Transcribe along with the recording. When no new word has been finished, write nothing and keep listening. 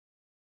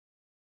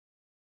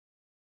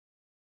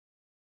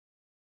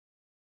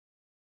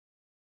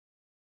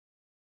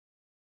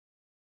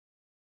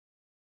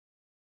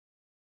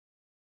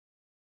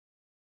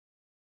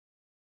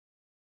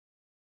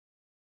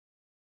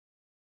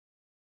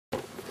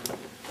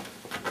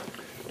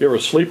You ever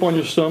sleep on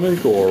your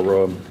stomach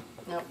or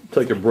Nope.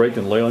 take a break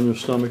and lay on your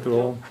stomach at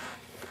all?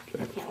 I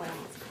can't lay on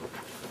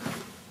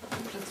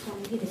this. That's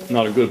why he did.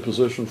 Not a good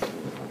position.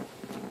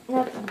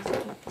 Nope.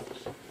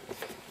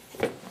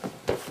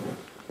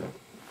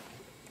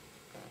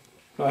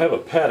 I have a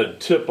padded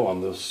tip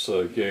on this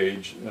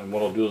gauge, and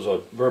what I'll do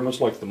is very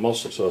much like the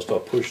muscle test, I'll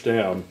push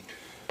down.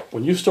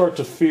 When you start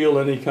to feel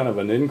any kind of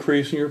an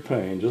increase in your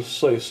pain, just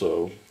say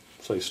so.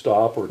 Say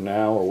stop or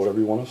now or whatever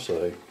you want to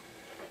say.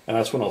 And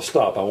that's when I'll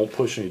stop. I won't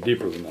push any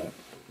deeper than that.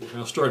 We're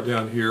going to start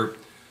down here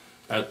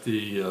at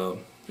the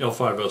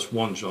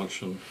L5S1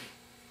 junction.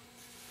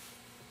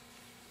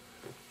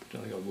 I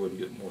think I'll go ahead and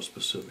get more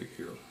specific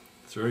here.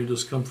 If there's any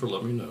discomfort,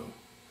 let me know.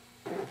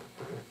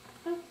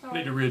 I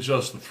need to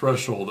readjust the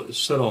threshold. It's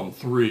set on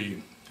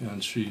 3,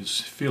 and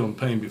she's feeling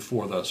pain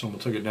before that, so I'm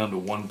going to take it down to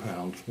 1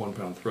 pound, 1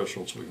 pound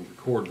threshold, so we can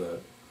record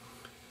that.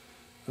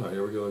 All right,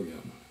 here we go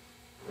again.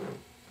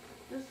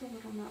 Just a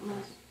little, not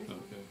much. Okay.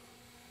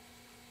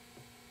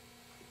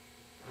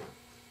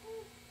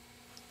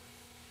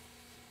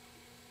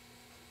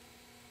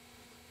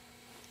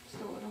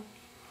 Just a little.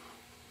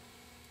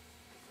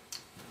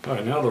 All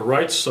right, now the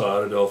right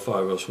side at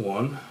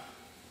L5S1.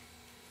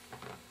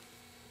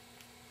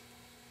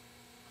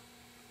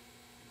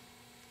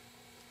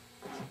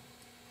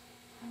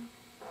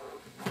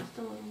 Just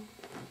a little.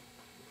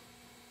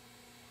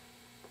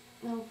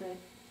 No good.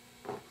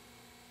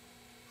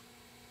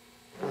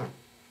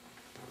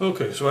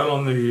 Okay, so out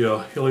on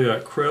the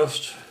iliac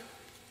crest,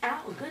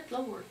 Ow, good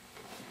lord.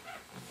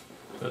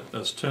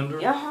 that's tender.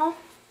 Uh-huh.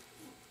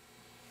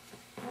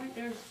 Right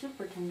there's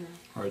super tender.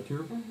 Right here.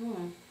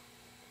 Mm-hmm.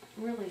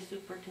 Really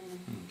super tender.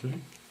 Okay.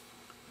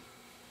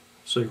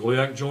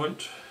 Sacroiliac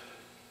joint.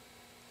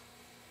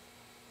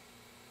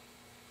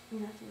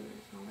 And that's what it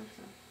is on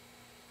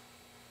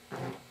this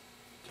side.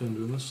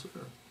 Tenderness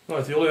there. All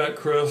right, the iliac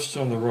crest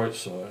on the right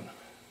side.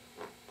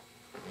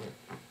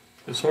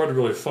 It's hard to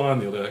really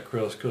find the iliac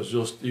crest because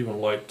just even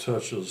light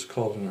touch is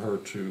causing her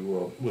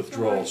to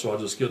withdraw. So I'll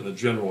just get in the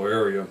general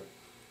area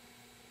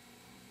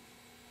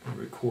and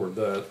record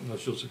that. And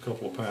that's just a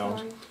couple of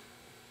pounds.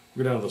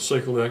 Go down to the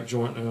sacroiliac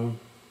joint now.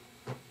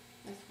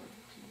 That's what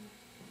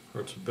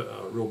it Hurts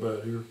real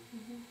bad here.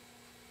 is.